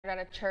at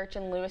a church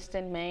in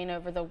Lewiston, Maine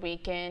over the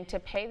weekend to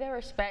pay their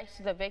respects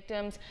to the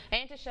victims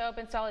and to show up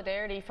in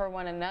solidarity for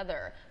one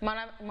another.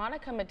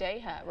 Monica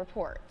Madeja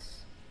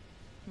reports.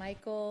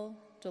 Michael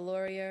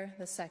Delorier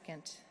II.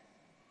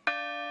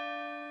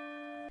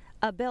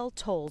 A bell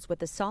tolls with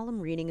the solemn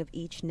reading of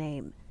each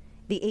name.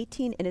 The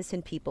 18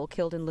 innocent people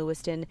killed in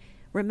Lewiston,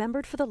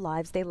 remembered for the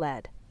lives they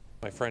led.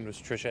 My friend was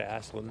Trisha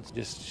Aslan.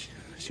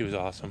 She was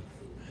awesome.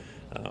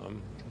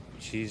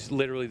 She's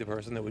literally the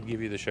person that would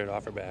give you the shirt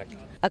off her back.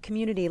 A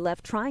community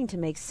left trying to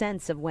make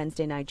sense of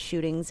Wednesday night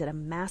shootings at a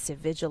massive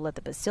vigil at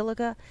the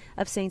Basilica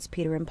of Saints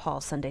Peter and Paul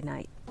Sunday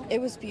night.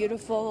 It was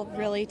beautiful,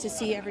 really, to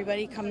see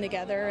everybody come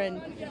together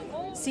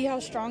and see how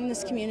strong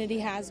this community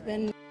has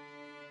been.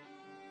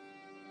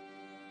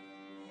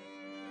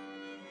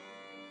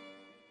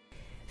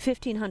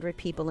 1,500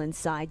 people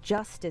inside,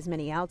 just as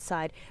many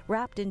outside,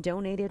 wrapped in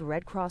donated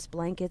Red Cross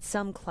blankets,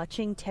 some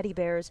clutching teddy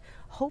bears,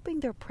 hoping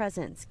their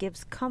presence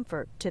gives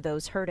comfort to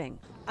those hurting.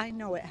 I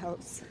know it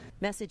helps.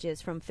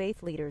 Messages from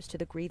faith leaders to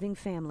the grieving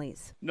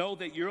families. Know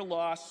that your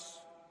loss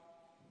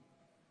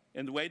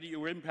and the way that you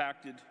were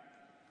impacted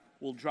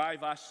will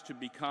drive us to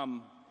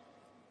become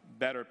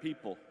better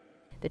people.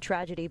 The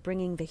tragedy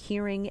bringing the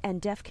hearing and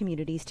deaf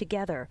communities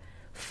together.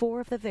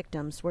 4 of the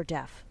victims were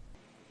deaf.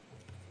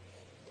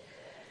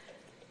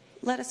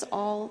 Let us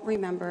all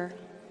remember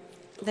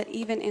that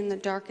even in the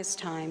darkest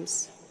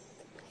times,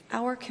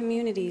 our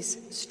community's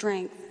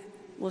strength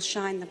will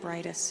shine the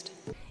brightest.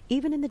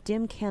 Even in the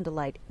dim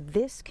candlelight,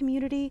 this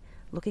community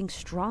looking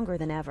stronger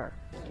than ever.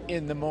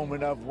 In the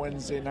moment of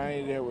Wednesday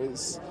night, it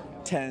was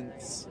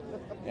tense,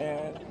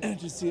 and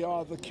to see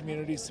all the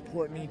community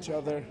supporting each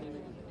other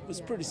was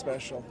pretty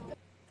special.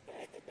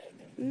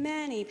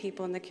 Many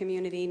people in the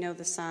community know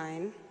the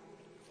sign,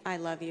 I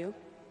love you.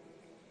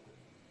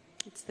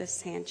 It's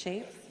this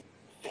handshake.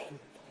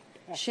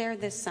 Share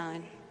this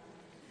sign,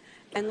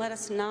 and let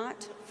us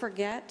not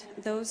forget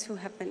those who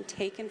have been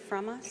taken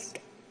from us